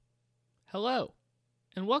Hello,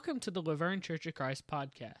 and welcome to the Laverne Church of Christ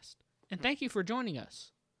podcast, and thank you for joining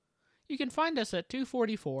us. You can find us at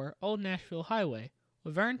 244 Old Nashville Highway,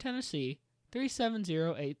 Laverne, Tennessee,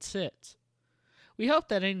 37086. We hope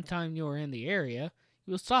that anytime you are in the area,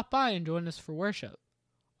 you will stop by and join us for worship.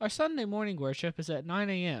 Our Sunday morning worship is at 9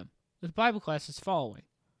 a.m., with Bible classes following.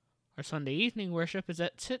 Our Sunday evening worship is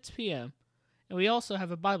at 6 p.m., and we also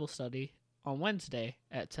have a Bible study on Wednesday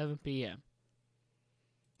at 7 p.m.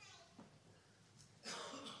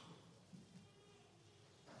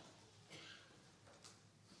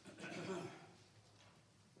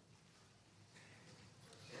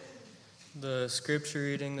 The scripture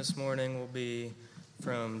reading this morning will be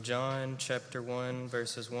from John chapter 1,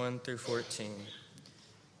 verses 1 through 14.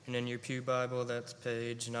 And in your pew Bible, that's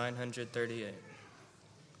page 938.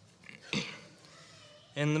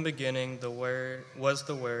 In the beginning, the Word was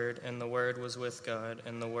the Word, and the Word was with God,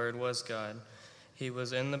 and the Word was God. He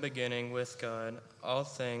was in the beginning with God. All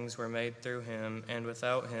things were made through him, and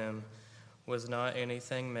without him was not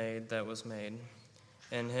anything made that was made.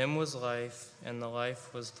 In him was life, and the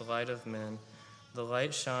life was the light of men. The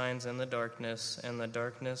light shines in the darkness, and the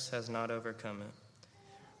darkness has not overcome it.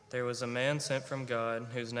 There was a man sent from God,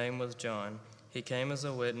 whose name was John. He came as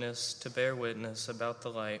a witness to bear witness about the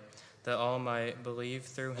light, that all might believe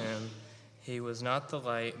through him. He was not the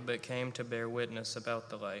light, but came to bear witness about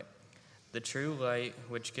the light. The true light,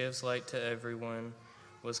 which gives light to everyone,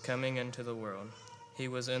 was coming into the world. He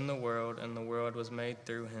was in the world, and the world was made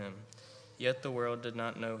through him. Yet the world did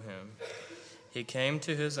not know him. He came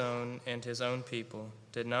to his own, and his own people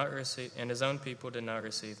did not receive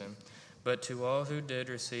him. But to all who did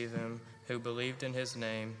receive him, who believed in his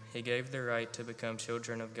name, he gave the right to become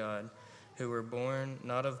children of God, who were born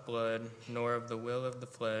not of blood, nor of the will of the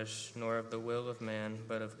flesh, nor of the will of man,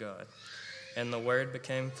 but of God. And the Word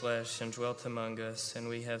became flesh and dwelt among us, and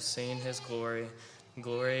we have seen his glory,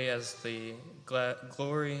 glory as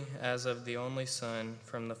of the only Son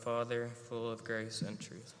from the Father, full of grace and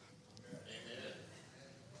truth. Amen.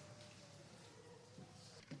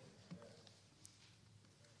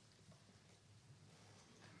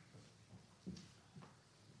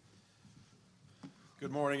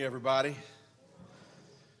 Good morning, everybody.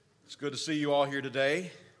 It's good to see you all here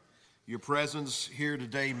today. Your presence here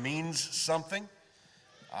today means something.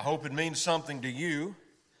 I hope it means something to you.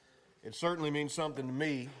 It certainly means something to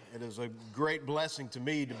me. It is a great blessing to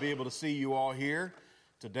me to be able to see you all here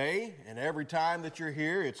today. And every time that you're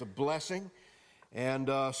here, it's a blessing. And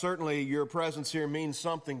certainly your presence here means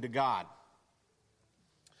something to God.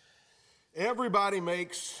 Everybody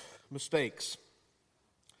makes mistakes.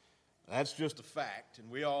 That's just a fact, and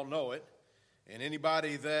we all know it. And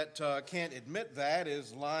anybody that can't admit that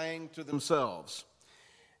is lying to themselves.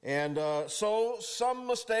 And so some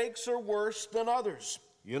mistakes are worse than others.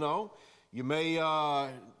 You know, you may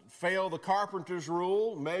fail the carpenter's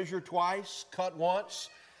rule, measure twice, cut once.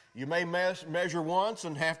 You may measure once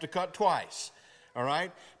and have to cut twice, all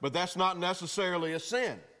right? But that's not necessarily a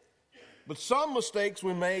sin. But some mistakes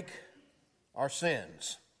we make are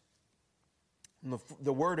sins.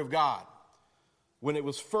 The Word of God, when it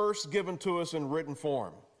was first given to us in written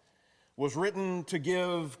form, was written to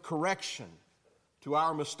give correction to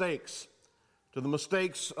our mistakes, to the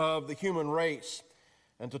mistakes of the human race,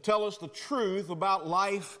 and to tell us the truth about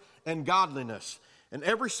life and godliness. And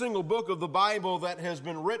every single book of the Bible that has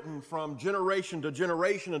been written from generation to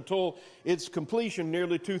generation until its completion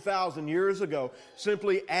nearly 2,000 years ago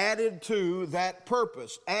simply added to that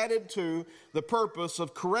purpose, added to the purpose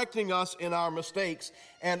of correcting us in our mistakes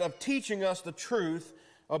and of teaching us the truth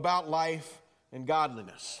about life and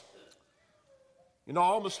godliness. You know,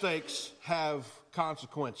 all mistakes have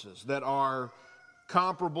consequences that are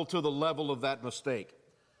comparable to the level of that mistake.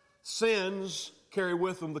 Sins carry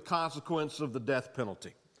with them the consequence of the death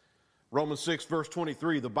penalty. Romans 6, verse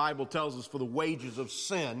 23, the Bible tells us, for the wages of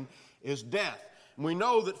sin is death. And we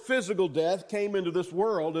know that physical death came into this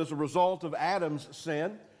world as a result of Adam's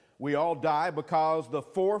sin. We all die because the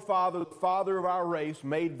father of our race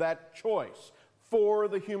made that choice for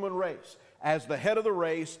the human race. As the head of the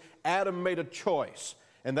race, Adam made a choice.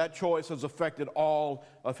 And that choice has affected all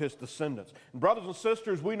of his descendants. And brothers and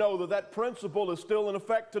sisters, we know that that principle is still in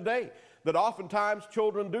effect today, that oftentimes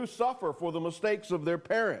children do suffer for the mistakes of their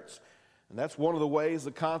parents. And that's one of the ways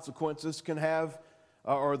that consequences can have,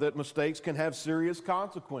 or that mistakes can have serious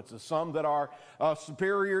consequences. Some that are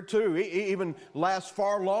superior to, even last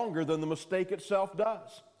far longer than the mistake itself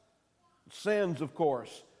does. Sins, of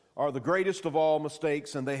course, are the greatest of all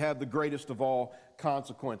mistakes, and they have the greatest of all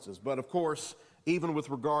consequences. But of course, even with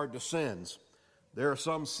regard to sins, there are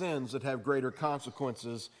some sins that have greater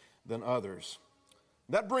consequences than others.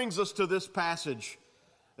 That brings us to this passage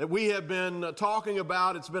that we have been talking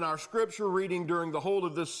about. It's been our scripture reading during the whole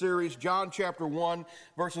of this series, John chapter 1,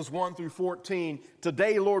 verses 1 through 14.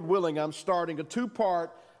 Today, Lord willing, I'm starting a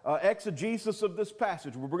two-part exegesis of this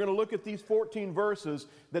passage, where we're going to look at these 14 verses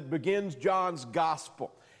that begins John's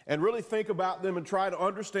gospel and really think about them and try to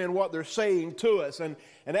understand what they're saying to us. And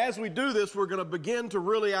as we do this, we're going to begin to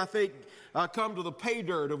really, I think, come to the pay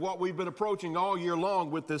dirt of what we've been approaching all year long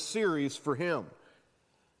with this series for Him.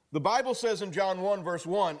 The Bible says in John 1, verse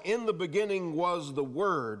 1, "In the beginning was the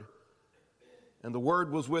Word, and the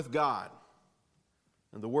Word was with God,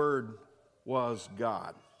 and the Word was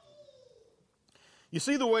God." You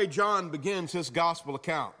see the way John begins his gospel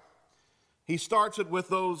account. He starts it with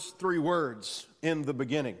those three words, "in the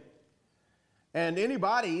beginning." And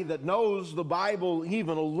anybody that knows the Bible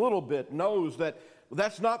even a little bit knows that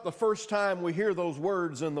that's not the first time we hear those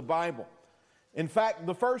words in the Bible. In fact,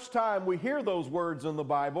 the first time we hear those words in the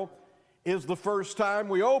Bible is the first time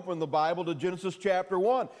we open the Bible to Genesis chapter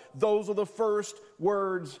 1. Those are the first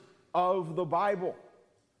words of the Bible.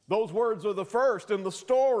 Those words are the first in the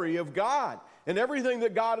story of God. And everything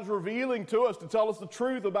that God is revealing to us to tell us the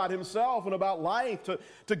truth about Himself and about life,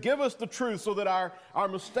 to give us the truth so that our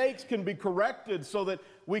mistakes can be corrected, so that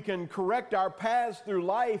we can correct our paths through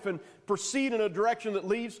life and proceed in a direction that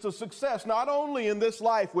leads to success, not only in this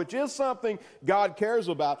life, which is something God cares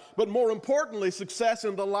about, but more importantly, success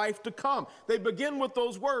in the life to come. They begin with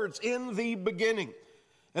those words, "in the beginning."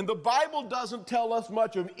 And the Bible doesn't tell us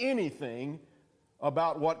much of anything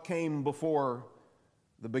about what came before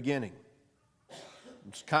the beginning.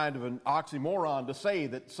 It's kind of an oxymoron to say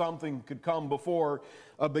that something could come before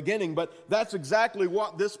a beginning, but that's exactly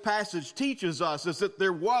what this passage teaches us, is that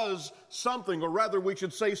there was something, or rather we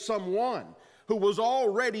should say someone, who was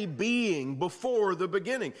already being before the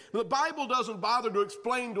beginning. The Bible doesn't bother to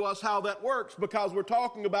explain to us how that works, because we're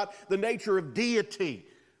talking about the nature of deity,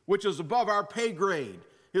 which is above our pay grade.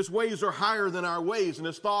 His ways are higher than our ways, and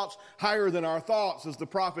His thoughts higher than our thoughts, as the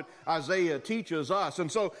prophet Isaiah teaches us. And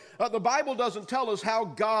so the Bible doesn't tell us how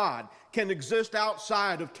God can exist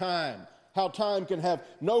outside of time, how time can have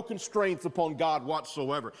no constraints upon God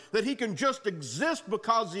whatsoever, that He can just exist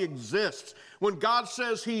because He exists. When God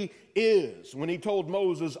says He is, when He told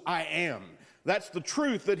Moses, "I am," that's the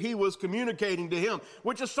truth that He was communicating to him,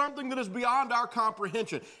 which is something that is beyond our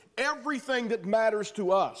comprehension. Everything that matters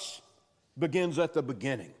to us begins at the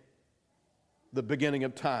beginning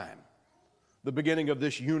of time, the beginning of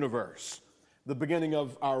this universe, the beginning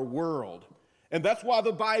of our world. And that's why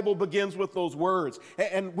the Bible begins with those words.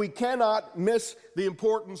 And we cannot miss the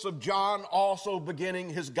importance of John also beginning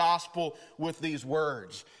his gospel with these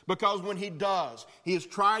words. Because when he does, he is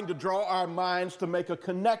trying to draw our minds to make a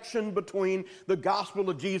connection between the gospel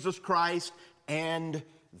of Jesus Christ and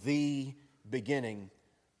the beginning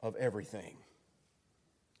of everything.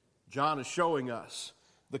 John is showing us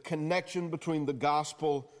the connection between the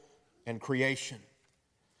gospel and creation.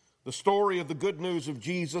 The story of the good news of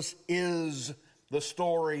Jesus is the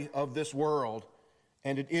story of this world,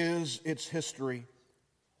 and it is its history,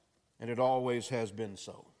 and it always has been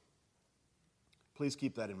so. Please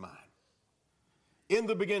keep that in mind. In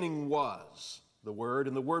the beginning was the Word,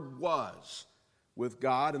 and the Word was with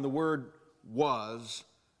God, and the Word was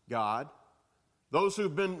God. Those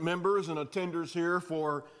who've been members and attenders here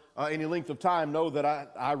for any length of time know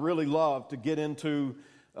that I really love to get into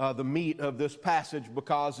the meat of this passage,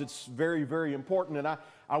 because it's very, very important. And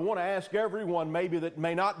I want to ask everyone maybe that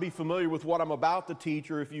may not be familiar with what I'm about to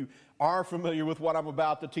teach, or if you are familiar with what I'm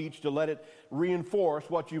about to teach, to let it reinforce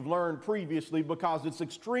what you've learned previously, because it's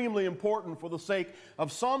extremely important for the sake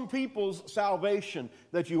of some people's salvation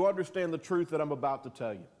that you understand the truth that I'm about to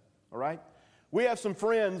tell you. All right? We have some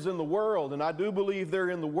friends in the world, and I do believe they're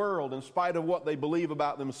in the world in spite of what they believe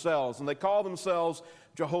about themselves, and they call themselves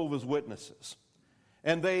Jehovah's Witnesses.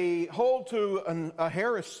 And they hold to a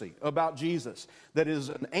heresy about Jesus that is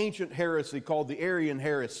an ancient heresy called the Arian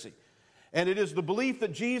heresy. And it is the belief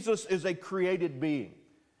that Jesus is a created being.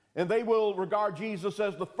 And they will regard Jesus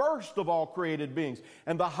as the first of all created beings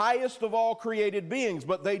and the highest of all created beings.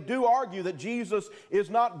 But they do argue that Jesus is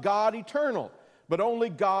not God eternal, but only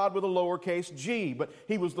God with a lowercase g. But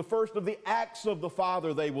He was the first of the acts of the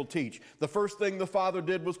Father, they will teach. The first thing the Father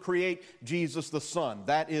did was create Jesus the Son.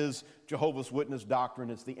 That is Jehovah's Witness doctrine.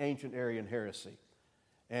 It's the ancient Arian heresy.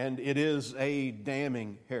 And it is a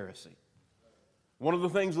damning heresy. One of the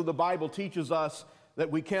things that the Bible teaches us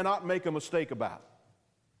that we cannot make a mistake about.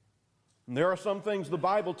 And there are some things the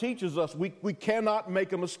Bible teaches us we cannot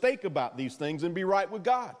make a mistake about these things and be right with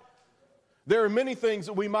God. There are many things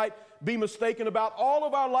that we might be mistaken about all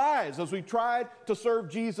of our lives as we try to serve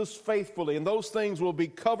Jesus faithfully, and those things will be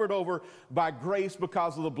covered over by grace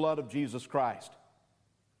because of the blood of Jesus Christ.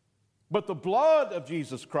 But the blood of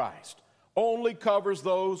Jesus Christ only covers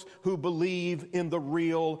those who believe in the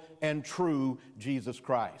real and true Jesus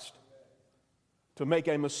Christ. To make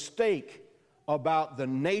a mistake about the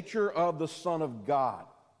nature of the Son of God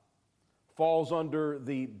falls under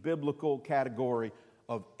the biblical category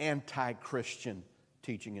of anti-Christian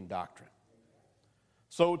teaching and doctrine.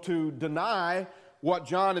 So to deny what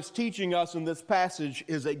John is teaching us in this passage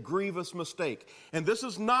is a grievous mistake. And this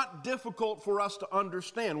is not difficult for us to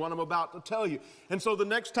understand, what I'm about to tell you. And so the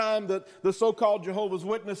next time that the so-called Jehovah's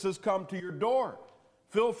Witnesses come to your door,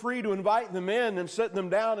 feel free to invite them in and sit them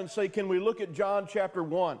down and say, can we look at John chapter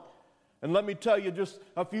 1? And let me tell you just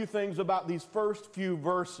a few things about these first few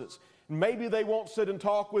verses. Maybe they won't sit and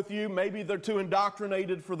talk with you. Maybe they're too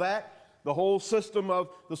indoctrinated for that. The whole system of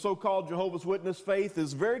the so-called Jehovah's Witness faith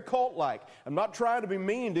is very cult-like. I'm not trying to be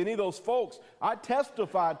mean to any of those folks. I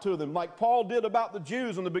testify to them, like Paul did about the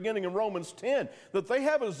Jews in the beginning of Romans 10, that they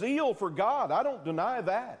have a zeal for God. I don't deny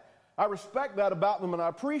that. I respect that about them and I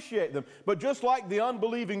appreciate them. But just like the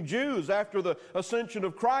unbelieving Jews after the ascension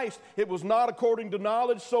of Christ, it was not according to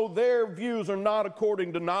knowledge, so their views are not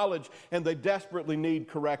according to knowledge, and they desperately need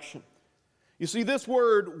correction. You see, this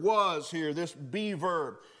word was here, this be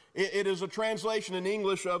verb, it is a translation in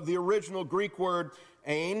English of the original Greek word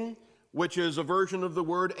ein, which is a version of the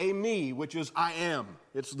word eimi, which is I am.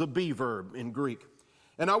 It's the be verb in Greek.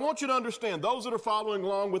 And I want you to understand, those that are following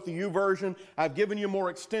along with the YouVersion, I've given you more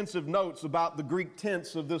extensive notes about the Greek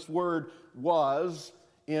tense of this word was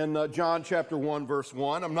in John chapter 1, verse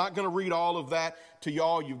 1. I'm not going to read all of that to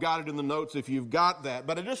y'all. You've got it in the notes if you've got that.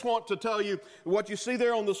 But I just want to tell you what you see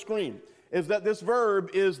there on the screen is that this verb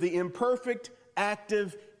is the imperfect,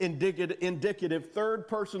 active, indicative, third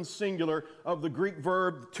person singular of the Greek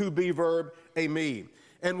verb, to be verb, eimi.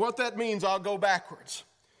 And what that means, I'll go backwards.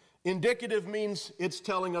 Indicative means it's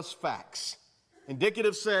telling us facts.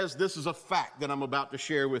 Indicative says this is a fact that I'm about to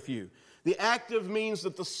share with you. The active means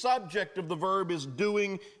that the subject of the verb is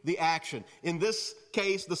doing the action. In this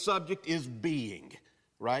case, the subject is being,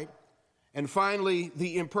 right? And finally,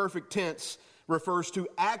 the imperfect tense refers to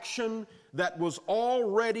action that was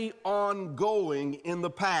already ongoing in the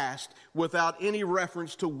past without any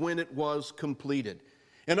reference to when it was completed.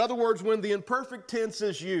 In other words, when the imperfect tense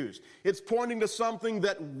is used, it's pointing to something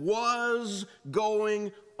that was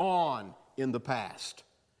going on in the past.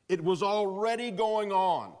 It was already going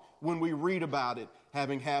on when we read about it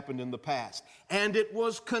having happened in the past. And it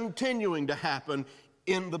was continuing to happen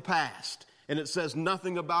in the past. And it says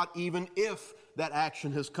nothing about even if that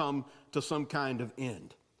action has come to some kind of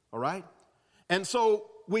end. All right? And so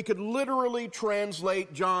we could literally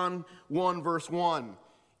translate John 1 verse 1.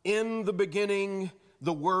 In the beginning,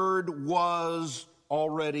 the Word was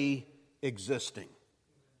already existing.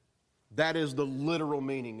 That is the literal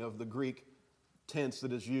meaning of the Greek tense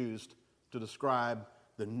that is used to describe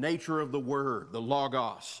the nature of the Word, the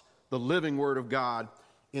Logos, the living Word of God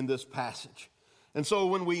in this passage. And so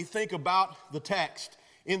when we think about the text,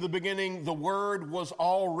 in the beginning, the Word was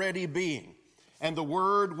already being. And the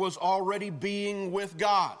Word was already being with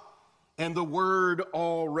God. And the Word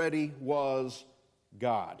already was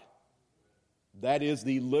God. That is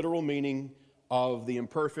the literal meaning of the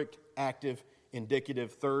imperfect, active,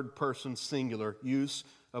 indicative, third person singular use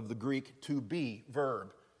of the Greek to be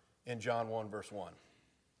verb in John 1 verse 1.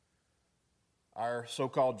 Our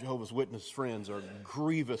so-called Jehovah's Witness friends are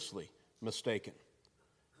grievously mistaken.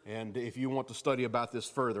 And if you want to study about this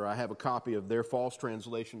further, I have a copy of their false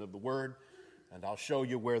translation of the word, and I'll show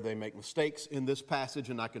you where they make mistakes in this passage,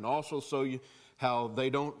 and I can also show you how they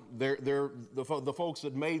don't, the folks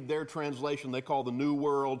that made their translation, they call the New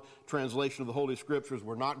World Translation of the Holy Scriptures,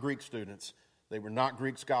 were not Greek students. They were not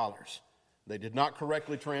Greek scholars. They did not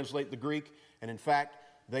correctly translate the Greek, and in fact,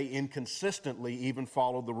 they inconsistently even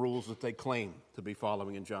followed the rules that they claim to be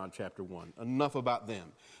following in John chapter 1. Enough about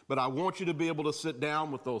them. But I want you to be able to sit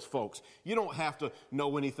down with those folks. You don't have to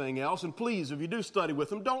know anything else. And please, if you do study with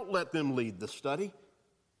them, don't let them lead the study.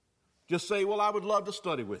 Just say, well, I would love to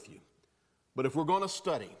study with you. But if we're going to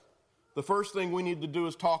study, the first thing we need to do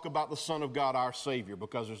is talk about the Son of God, our Savior,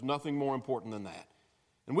 because there's nothing more important than that.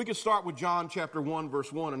 And we could start with John chapter 1,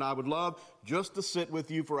 verse 1, and I would love just to sit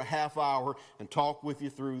with you for a half hour and talk with you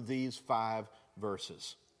through these 5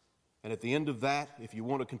 verses. And at the end of that, if you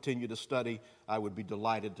want to continue to study, I would be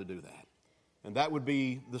delighted to do that. And that would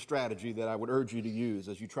be the strategy that I would urge you to use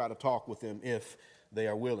as you try to talk with them if they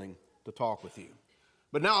are willing to talk with you.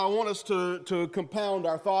 But now I want us to compound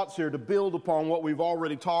our thoughts here, to build upon what we've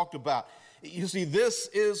already talked about. You see, this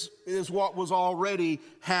is what was already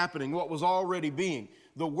happening, what was already being.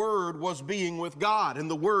 The Word was being with God, and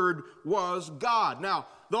the Word was God. Now,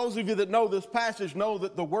 those of you that know this passage know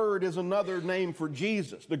that the Word is another name for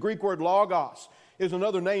Jesus. The Greek word logos is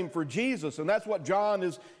another name for Jesus, and that's what John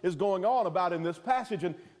is going on about in this passage.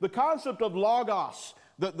 And the concept of logos,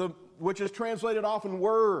 which is translated often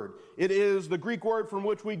word, it is the Greek word from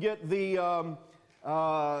which we get the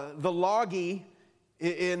logi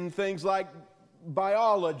in things like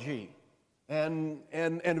biology and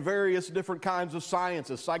various different kinds of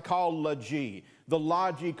sciences, psychology. The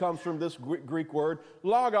logi comes from this Greek word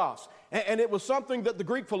logos. And it was something that the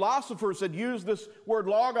Greek philosophers had used this word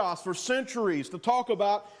logos for centuries to talk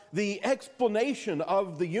about the explanation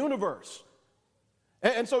of the universe.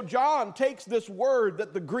 And so John takes this word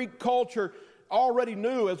that the Greek culture already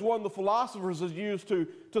knew as one of the philosophers has used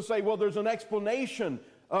to say, well, there's an explanation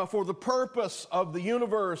for the purpose of the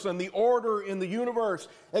universe and the order in the universe.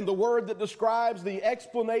 And the word that describes the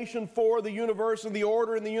explanation for the universe and the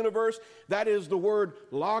order in the universe, that is the word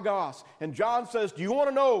logos. And John says, do you want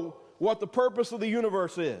to know what the purpose of the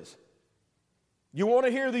universe is? You want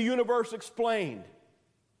to hear the universe explained?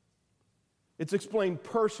 It's explained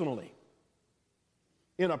personally,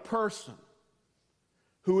 in a person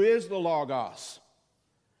who is the logos.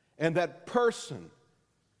 And that person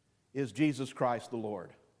is Jesus Christ the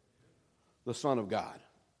Lord, the Son of God.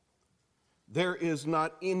 There is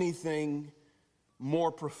not anything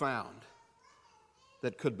more profound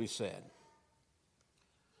that could be said.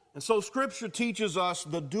 And so Scripture teaches us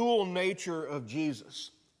the dual nature of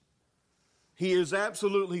Jesus. He is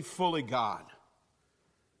absolutely fully God,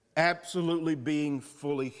 absolutely being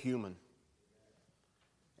fully human.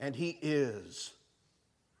 And He is,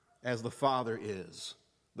 as the Father is,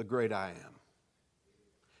 the great I am.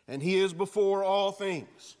 And He is before all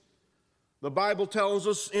things. The Bible tells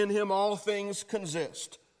us in Him all things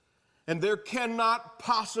consist. And there cannot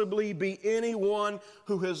possibly be anyone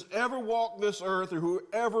who has ever walked this earth or who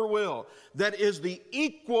ever will that is the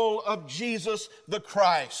equal of Jesus the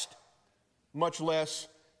Christ, much less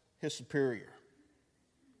His superior.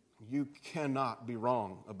 You cannot be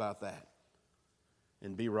wrong about that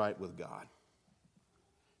and be right with God.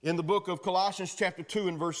 In the book of Colossians chapter 2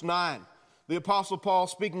 and verse 9, the Apostle Paul,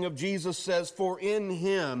 speaking of Jesus, says, "For in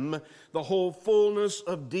Him the whole fullness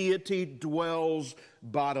of deity dwells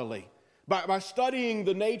bodily." By studying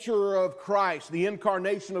the nature of Christ, the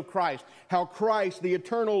incarnation of Christ, how Christ, the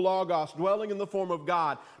eternal Logos, dwelling in the form of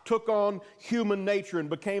God, took on human nature and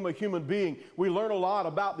became a human being, we learn a lot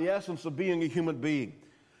about the essence of being a human being.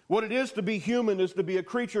 What it is to be human is to be a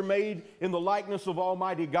creature made in the likeness of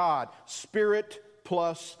Almighty God, spirit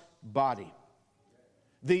plus body.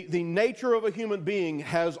 The nature of a human being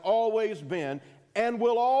has always been and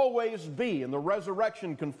will always be, and the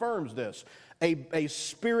resurrection confirms this, a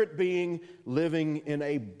spirit being living in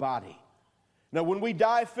a body. Now, when we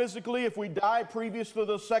die physically, if we die previous to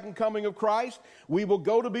the second coming of Christ, we will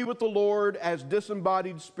go to be with the Lord as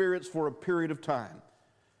disembodied spirits for a period of time.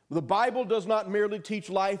 The Bible does not merely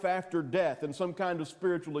teach life after death and some kind of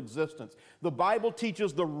spiritual existence. The Bible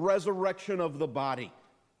teaches the resurrection of the body,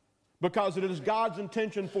 because it is God's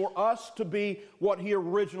intention for us to be what He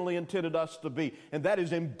originally intended us to be, and that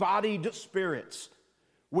is embodied spirits.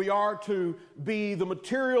 We are to be the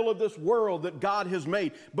material of this world that God has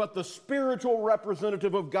made, but the spiritual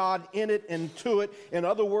representative of God in it and to it. In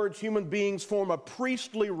other words, human beings form a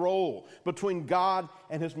priestly role between God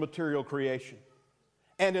and His material creation.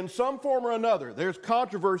 And in some form or another, there's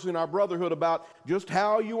controversy in our brotherhood about just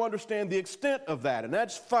how you understand the extent of that, and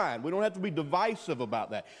that's fine. We don't have to be divisive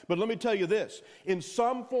about that. But let me tell you this, in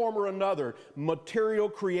some form or another, material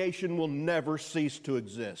creation will never cease to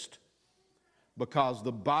exist, because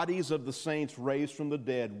the bodies of the saints raised from the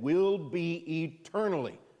dead will be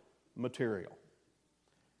eternally material.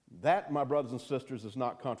 That, my brothers and sisters, is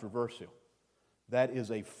not controversial. That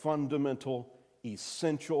is a fundamental,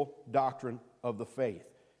 essential doctrine of the faith.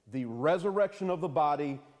 The resurrection of the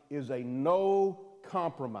body is a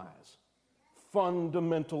no-compromise,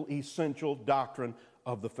 fundamental, essential doctrine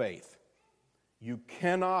of the faith. You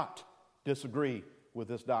cannot disagree with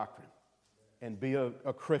this doctrine and be a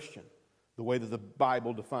Christian the way that the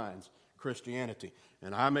Bible defines Christianity.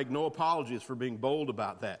 And I make no apologies for being bold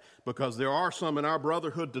about that, because there are some in our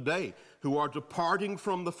brotherhood today who are departing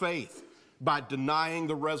from the faith by denying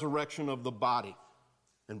the resurrection of the body.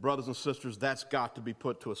 And brothers and sisters, that's got to be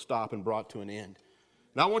put to a stop and brought to an end.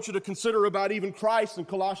 Now I want you to consider about even Christ in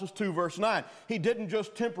Colossians 2 verse 9. He didn't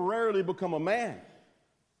just temporarily become a man.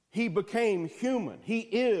 He became human. He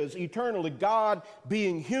is eternally God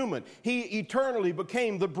being human. He eternally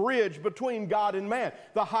became the bridge between God and man,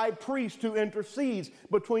 the high priest who intercedes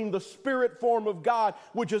between the spirit form of God,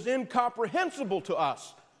 which is incomprehensible to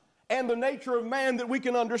us, and the nature of man that we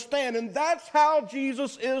can understand. And that's how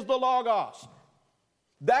Jesus is the Logos.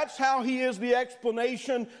 That's how he is the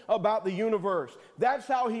explanation about the universe. That's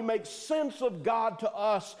how he makes sense of God to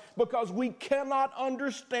us, because we cannot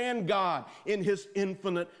understand God in his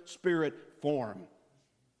infinite spirit form.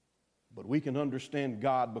 But we can understand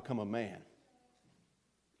God become a man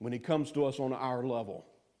when he comes to us on our level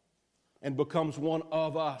and becomes one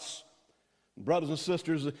of us. Brothers and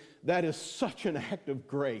sisters, that is such an act of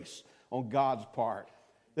grace on God's part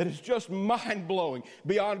that is just mind-blowing,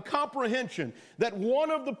 beyond comprehension, that one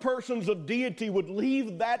of the persons of deity would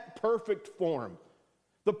leave that perfect form,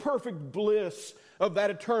 the perfect bliss of that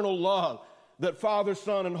eternal love that Father,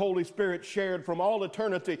 Son, and Holy Spirit shared from all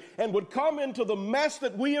eternity, and would come into the mess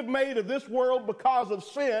that we have made of this world because of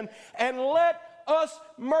sin and let us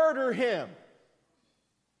murder him.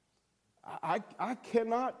 I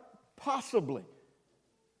cannot possibly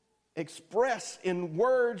express in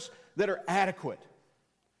words that are adequate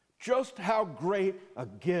just how great a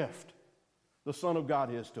gift the Son of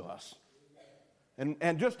God is to us.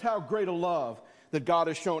 And just how great a love that God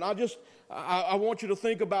has shown. I want you to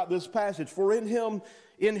think about this passage. For in him,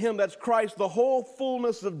 that's Christ, the whole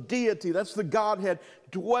fullness of deity, that's the Godhead,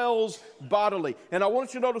 dwells bodily. And I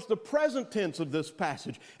want you to notice the present tense of this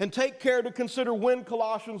passage. And take care to consider when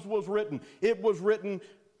Colossians was written. It was written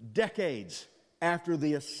decades after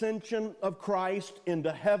the ascension of Christ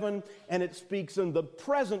into heaven, and it speaks in the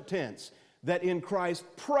present tense that in Christ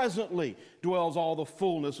presently dwells all the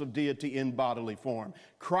fullness of deity in bodily form.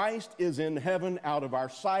 Christ is in heaven out of our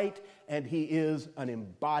sight, and he is an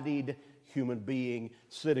embodied human being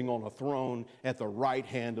sitting on a throne at the right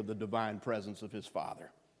hand of the divine presence of his Father.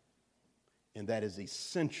 And that is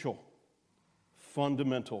essential,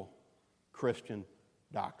 fundamental Christian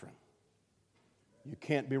doctrine. You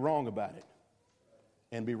can't be wrong about it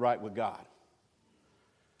and be right with God.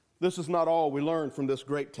 This is not all we learn from this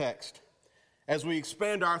great text. As we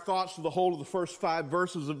expand our thoughts to the whole of the first 5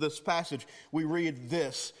 verses of this passage, we read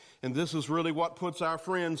this, and this is really what puts our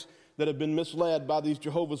friends that have been misled by these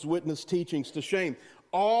Jehovah's Witness teachings to shame.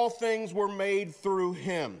 All things were made through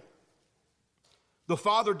him. The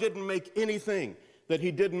Father didn't make anything that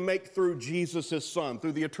he didn't make through Jesus, his Son,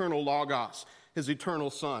 through the eternal Logos, his eternal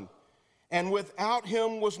Son. And without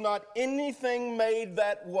him was not anything made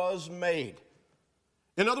that was made.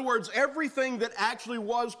 In other words, everything that actually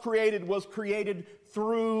was created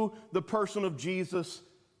through the person of Jesus,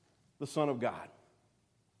 the Son of God.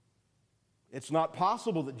 It's not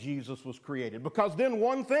possible that Jesus was created, because then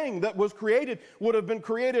one thing that was created would have been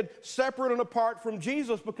created separate and apart from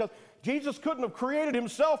Jesus, because Jesus couldn't have created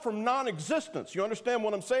himself from non-existence. You understand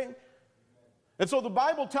what I'm saying? And so the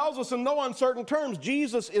Bible tells us in no uncertain terms,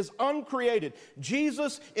 Jesus is uncreated.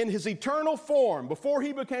 Jesus, in his eternal form, before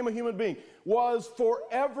he became a human being, was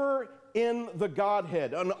forever in the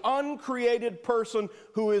Godhead, an uncreated person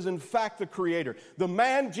who is in fact the creator. The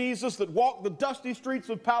man Jesus that walked the dusty streets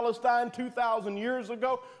of Palestine 2,000 years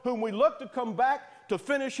ago, whom we look to come back to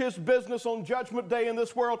finish his business on Judgment Day in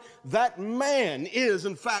this world, that man is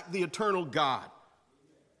in fact the eternal God.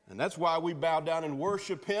 And that's why we bow down and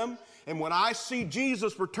worship him. And when I see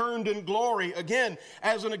Jesus returned in glory, again,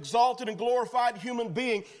 as an exalted and glorified human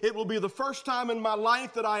being, it will be the first time in my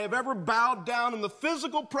life that I have ever bowed down in the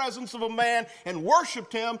physical presence of a man and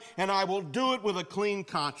worshiped him, and I will do it with a clean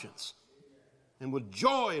conscience and with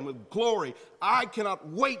joy and with glory. I cannot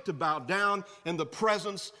wait to bow down in the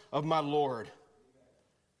presence of my Lord.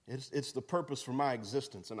 It's the purpose for my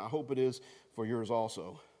existence, and I hope it is for yours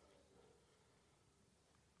also.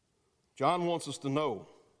 John wants us to know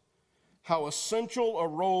how essential a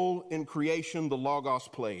role in creation the Logos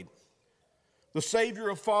played. The Savior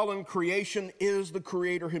of fallen creation is the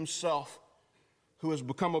Creator himself, who has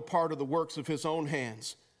become a part of the works of his own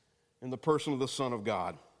hands in the person of the Son of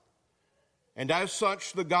God. And as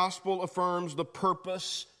such, the gospel affirms the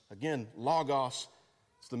purpose, again, Logos,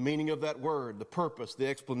 it's the meaning of that word, the purpose, the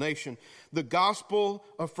explanation. The gospel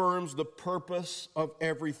affirms the purpose of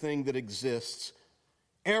everything that exists.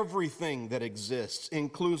 Everything that exists,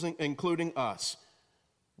 including us,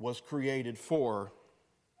 was created for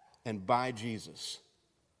and by Jesus,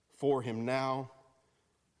 for him now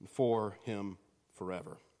and for him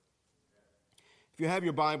forever. If you have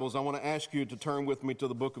your Bibles, I want to ask you to turn with me to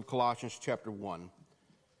the book of Colossians chapter 1.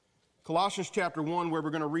 Colossians chapter 1, where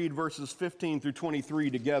we're going to read verses 15 through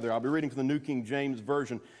 23 together. I'll be reading from the New King James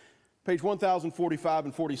Version. Page 1045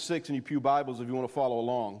 and 46 in your pew Bibles if you want to follow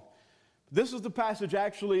along. This is the passage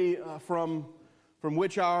actually from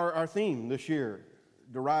which our theme this year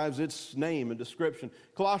derives its name and description.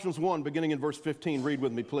 Colossians 1, beginning in verse 15. Read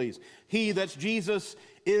with me, please. He, that's Jesus,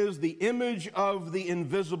 is the image of the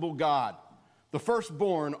invisible God, the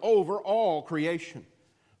firstborn over all creation.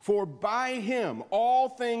 For by him all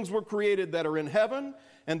things were created that are in heaven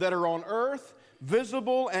and that are on earth,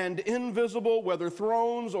 visible and invisible, whether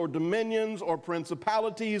thrones or dominions or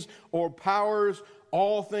principalities or powers.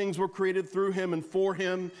 All things were created through him and for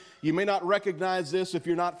him. You may not recognize this if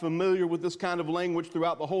you're not familiar with this kind of language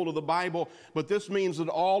throughout the whole of the Bible, but this means that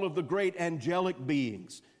all of the great angelic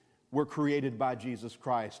beings were created by Jesus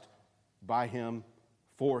Christ, by him,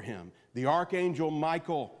 for him. The archangel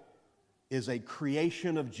Michael is a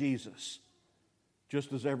creation of Jesus,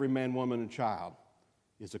 just as every man, woman, and child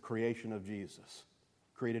is a creation of Jesus,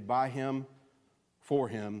 created by him, for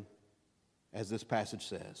him, as this passage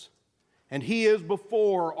says. And he is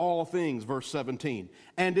before all things, verse 17.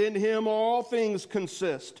 And in him all things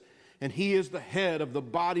consist. And he is the head of the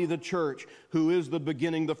body, the church, who is the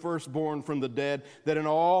beginning, the firstborn from the dead, that in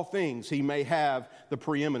all things he may have the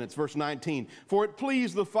preeminence. Verse 19. For it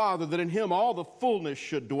pleased the Father that in him all the fullness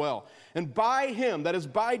should dwell. And by him, that is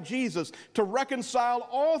by Jesus, to reconcile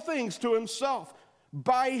all things to himself.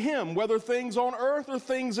 By him, whether things on earth or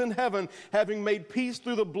things in heaven, having made peace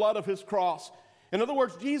through the blood of his cross. In other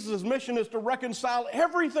words, Jesus' mission is to reconcile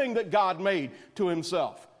everything that God made to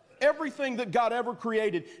himself. Everything that God ever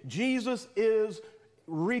created, Jesus is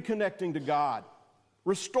reconnecting to God,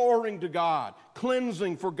 restoring to God,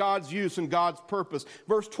 cleansing for God's use and God's purpose.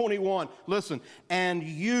 Verse 21, listen, and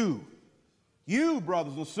you,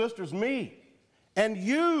 brothers and sisters, me, and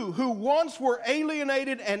you who once were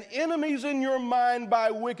alienated and enemies in your mind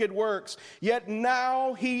by wicked works, yet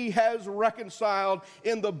now he has reconciled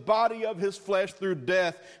in the body of his flesh through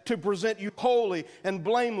death to present you holy and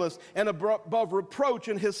blameless and above reproach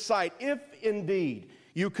in his sight, if indeed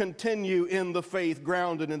you continue in the faith,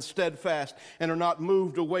 grounded and steadfast, and are not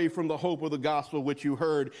moved away from the hope of the gospel which you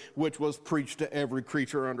heard, which was preached to every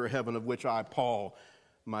creature under heaven, of which I, Paul,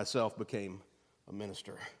 myself became a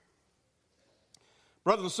minister.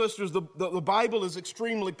 Brothers and sisters, the Bible is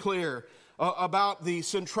extremely clear about the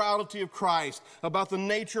centrality of Christ, about the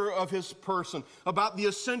nature of his person, about the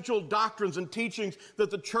essential doctrines and teachings that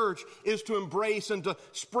the church is to embrace and to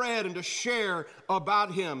spread and to share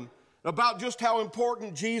about him, about just how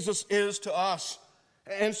important Jesus is to us.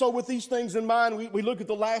 And so with these things in mind, we look at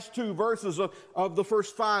the last two verses of the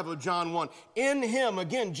first 5 of John 1. In him,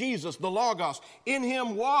 again, Jesus, the Logos, in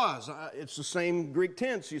him was, it's the same Greek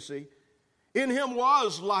tense, you see. In him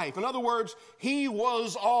was life. In other words, he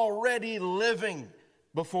was already living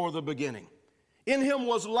before the beginning. In him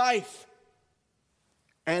was life.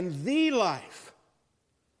 And the life,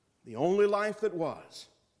 the only life that was,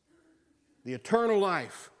 the eternal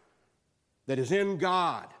life that is in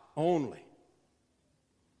God only,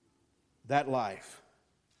 that life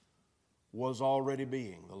was already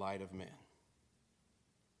being the light of men.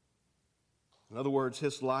 In other words,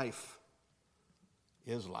 his life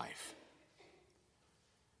is life.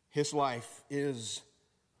 His life is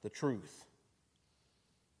the truth.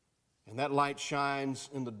 And that light shines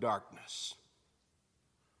in the darkness.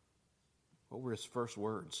 What were his first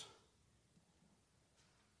words?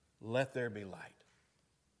 Let there be light.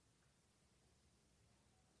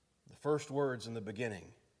 The first words in the beginning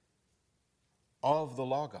of the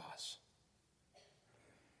Logos,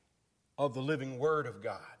 of the living Word of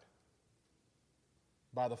God.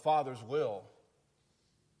 By the Father's will,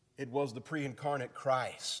 it was the pre-incarnate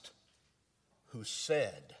Christ who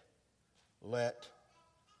said, let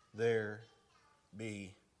there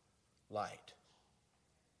be light.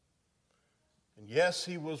 And yes,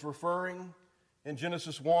 he was referring in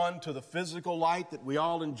Genesis 1 to the physical light that we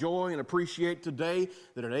all enjoy and appreciate today,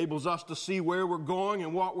 that enables us to see where we're going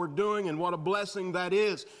and what we're doing and what a blessing that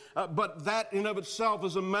is. But that in of itself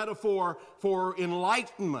is a metaphor for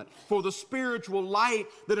enlightenment, for the spiritual light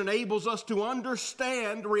that enables us to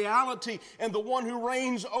understand reality and the one who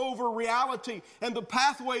reigns over reality and the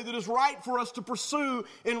pathway that is right for us to pursue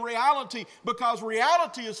in reality, because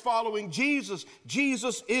reality is following Jesus.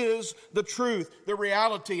 Jesus is the truth, the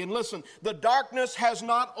reality. And listen, the darkness has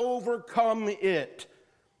not overcome it.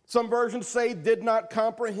 Some versions say did not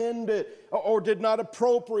comprehend it, or did not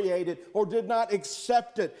appropriate it, or did not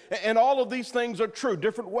accept it. And all of these things are true.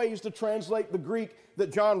 Different ways to translate the Greek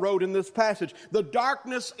that John wrote in this passage. The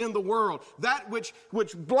darkness in the world, that which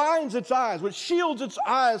blinds its eyes, which shields its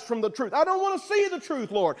eyes from the truth. I don't want to see the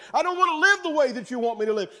truth, Lord. I don't want to live the way that you want me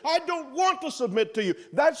to live. I don't want to submit to you.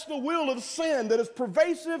 That's the will of sin that is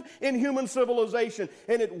pervasive in human civilization,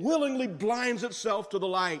 and it willingly blinds itself to the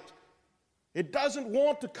light. It doesn't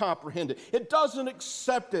want to comprehend it. It doesn't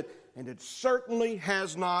accept it. And it certainly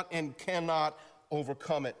has not and cannot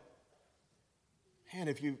overcome it. And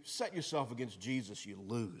if you set yourself against Jesus, you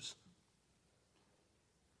lose.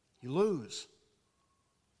 You lose.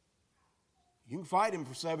 You can fight him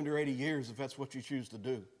for 70 or 80 years if that's what you choose to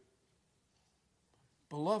do.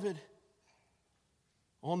 Beloved,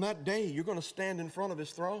 on that day, you're going to stand in front of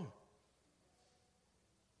his throne.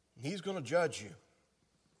 He's going to judge you,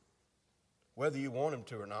 whether you want him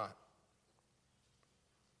to or not.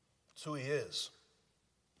 It's who he is.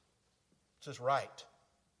 It's his right.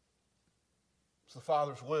 It's the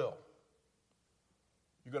Father's will.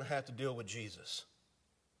 You're going to have to deal with Jesus.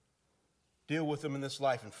 Deal with him in this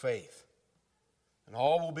life in faith. And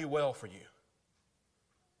all will be well for you.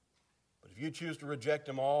 But if you choose to reject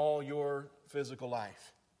him all your physical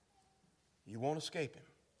life, you won't escape him.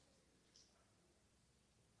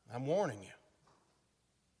 I'm warning you.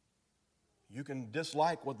 You can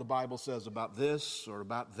dislike what the Bible says about this or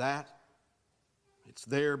about that. It's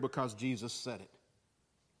there because Jesus said it.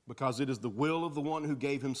 Because it is the will of the one who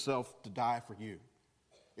gave himself to die for you.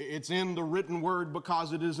 It's in the written word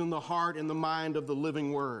because it is in the heart and the mind of the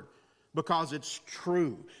living word. Because it's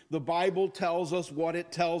true. The Bible tells us what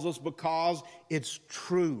it tells us because it's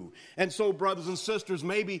true. And so, brothers and sisters,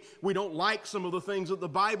 maybe we don't like some of the things that the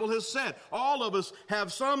Bible has said. All of us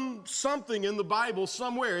have something in the Bible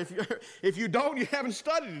somewhere. If you don't, you haven't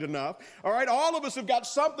studied it enough. All right, all of us have got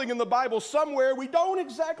something in the Bible somewhere we don't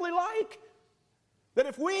exactly like. That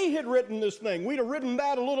if we had written this thing, we'd have written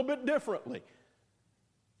that a little bit differently.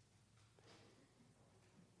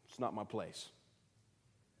 It's not my place.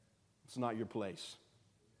 It's not your place.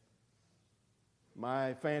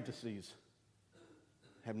 My fantasies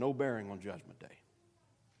have no bearing on Judgment Day.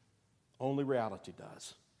 Only reality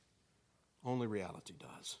does. Only reality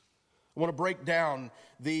does. I want to break down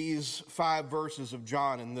these 5 verses of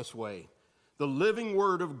John in this way. The living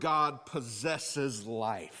Word of God possesses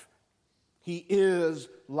life. He is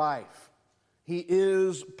life. He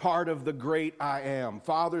is part of the great I am.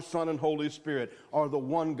 Father, Son, and Holy Spirit are the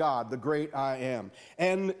one God, the great I am.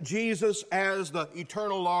 And Jesus, as the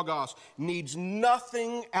eternal Logos, needs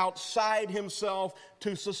nothing outside himself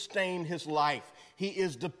to sustain his life. He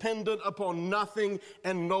is dependent upon nothing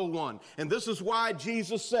and no one. And this is why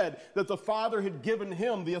Jesus said that the Father had given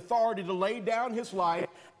him the authority to lay down his life,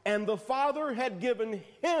 and the Father had given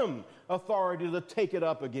him authority to take it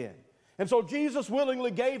up again. And so Jesus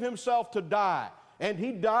willingly gave himself to die, and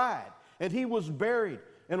he died, and he was buried.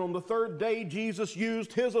 And on the 3rd day, Jesus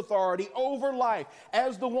used his authority over life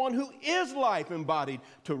as the one who is life embodied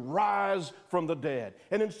to rise from the dead.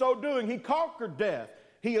 And in so doing, he conquered death.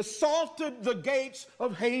 He assaulted the gates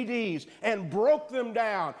of Hades and broke them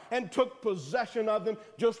down and took possession of them,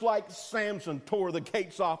 just like Samson tore the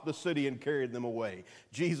gates off the city and carried them away.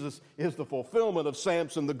 Jesus is the fulfillment of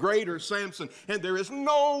Samson, the greater Samson, and there is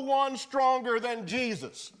no one stronger than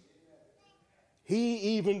Jesus. He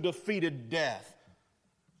even defeated death.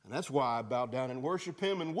 And that's why I bow down and worship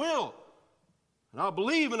him and will. And I'll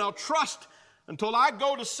believe and I'll trust until I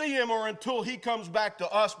go to see him or until he comes back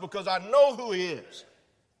to us, because I know who he is.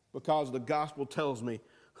 Because the gospel tells me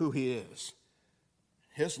who he is.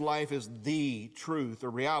 His life is the truth or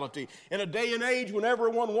reality. In a day and age when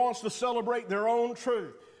everyone wants to celebrate their own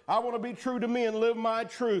truth, I want to be true to me and live my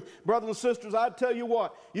truth. Brothers and sisters, I tell you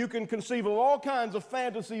what, you can conceive of all kinds of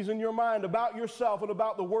fantasies in your mind about yourself and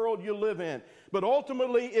about the world you live in. But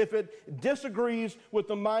ultimately, if it disagrees with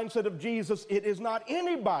the mindset of Jesus, it is not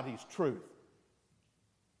anybody's truth.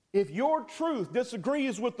 If your truth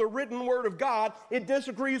disagrees with the written Word of God, it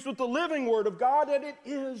disagrees with the living Word of God, and it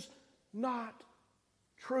is not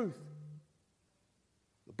truth.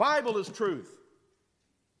 The Bible is truth.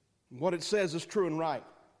 And what it says is true and right.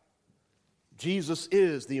 Jesus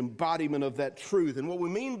is the embodiment of that truth. And what we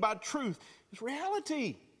mean by truth is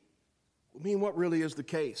reality. We mean what really is the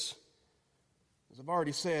case. As I've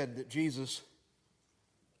already said, that Jesus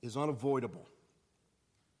is unavoidable.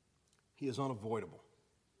 He is unavoidable.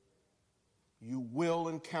 You will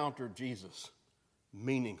encounter Jesus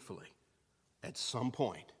meaningfully at some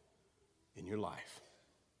point in your life.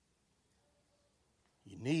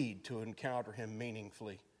 You need to encounter him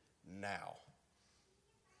meaningfully now.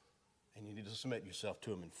 and you need to submit yourself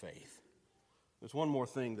to him in faith. There's one more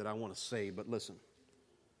thing that I want to say, but listen.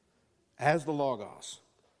 As the Logos,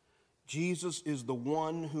 Jesus is the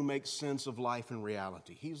one who makes sense of life and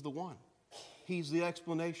reality. He's the one. He's the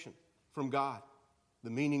explanation from God, the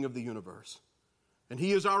meaning of the universe. And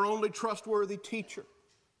he is our only trustworthy teacher.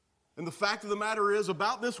 And the fact of the matter is,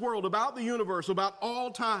 about this world, about the universe, about all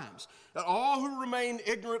times, that all who remain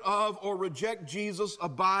ignorant of or reject Jesus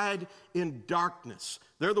abide in darkness.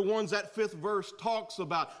 They're the ones that 5th verse talks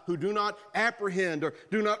about, who do not apprehend or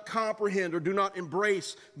do not comprehend or do not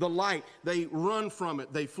embrace the light. They run from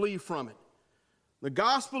it. They flee from it. The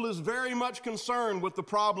gospel is very much concerned with the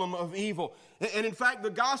problem of evil. And in fact, the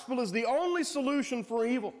gospel is the only solution for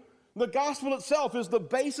evil. The gospel itself is the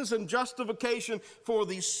basis and justification for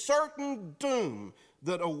the certain doom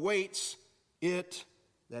that awaits it,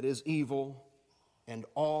 that is evil, and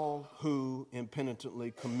all who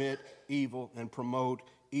impenitently commit evil and promote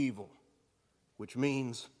evil, which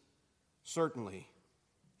means, certainly,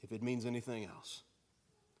 if it means anything else,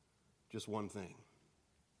 just one thing.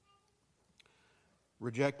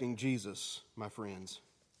 Rejecting Jesus, my friends,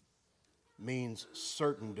 means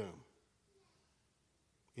certain doom.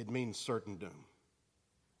 It means certain doom.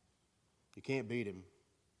 You can't beat him.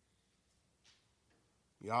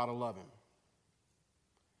 You ought to love him.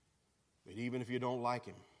 But even if you don't like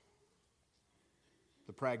him,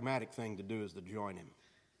 the pragmatic thing to do is to join him.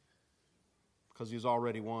 Because he's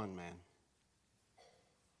already won, man.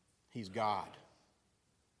 He's God.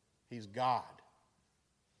 He's God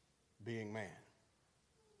being man.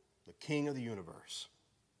 The King of the universe.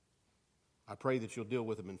 I pray that you'll deal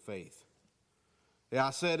with him in faith. Yeah,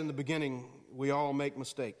 I said in the beginning, we all make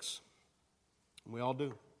mistakes. We all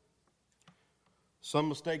do. Some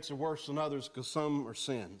mistakes are worse than others because some are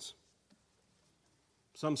sins.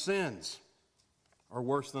 Some sins are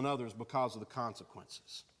worse than others because of the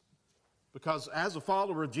consequences. Because as a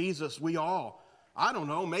follower of Jesus, we all, I don't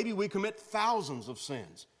know, maybe we commit thousands of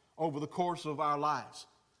sins over the course of our lives.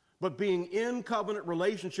 But being in covenant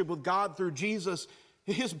relationship with God through Jesus,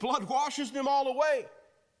 his blood washes them all away.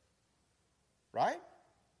 Right?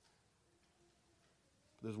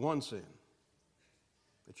 There's one sin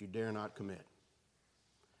that you dare not commit,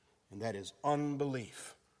 and that is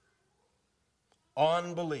unbelief.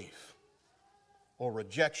 Unbelief or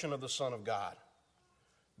rejection of the Son of God.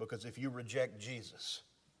 Because if you reject Jesus,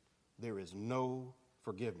 there is no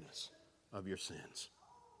forgiveness of your sins.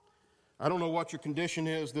 I don't know what your condition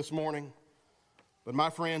is this morning, but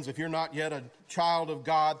my friends, if you're not yet a child of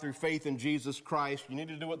God through faith in Jesus Christ, you need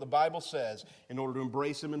to do what the Bible says in order to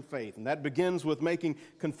embrace him in faith. And that begins with making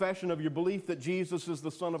confession of your belief that Jesus is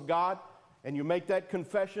the Son of God. And you make that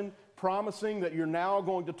confession promising that you're now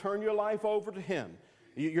going to turn your life over to him.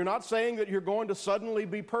 You're not saying that you're going to suddenly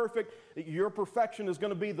be perfect. Your perfection is going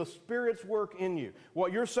to be the Spirit's work in you.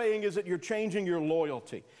 What you're saying is that you're changing your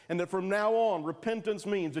loyalty. And that from now on, repentance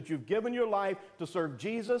means that you've given your life to serve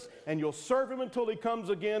Jesus, and you'll serve him until he comes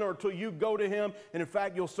again or until you go to him. And in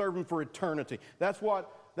fact, you'll serve him for eternity. That's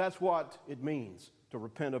what it means to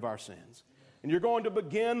repent of our sins. And you're going to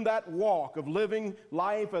begin that walk of living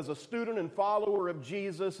life as a student and follower of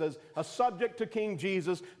Jesus, as a subject to King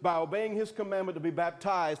Jesus, by obeying his commandment to be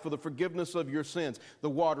baptized for the forgiveness of your sins.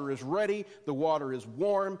 The water is ready. The water is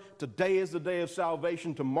warm. Today is the day of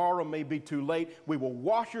salvation. Tomorrow may be too late. We will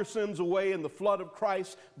wash your sins away in the flood of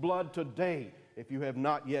Christ's blood today if you have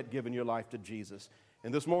not yet given your life to Jesus.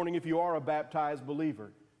 And this morning, if you are a baptized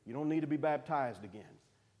believer, you don't need to be baptized again.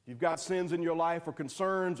 If you've got sins in your life or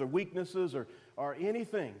concerns or weaknesses or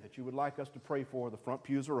anything that you would like us to pray for, the front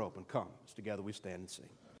pews are open. Come, as together we stand and sing.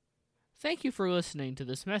 Thank you for listening to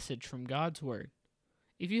this message from God's Word.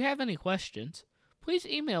 If you have any questions, please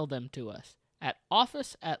email them to us at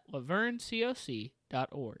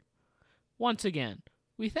office@lavergnecoc.org. Once again,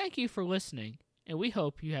 we thank you for listening, and we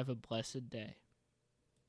hope you have a blessed day.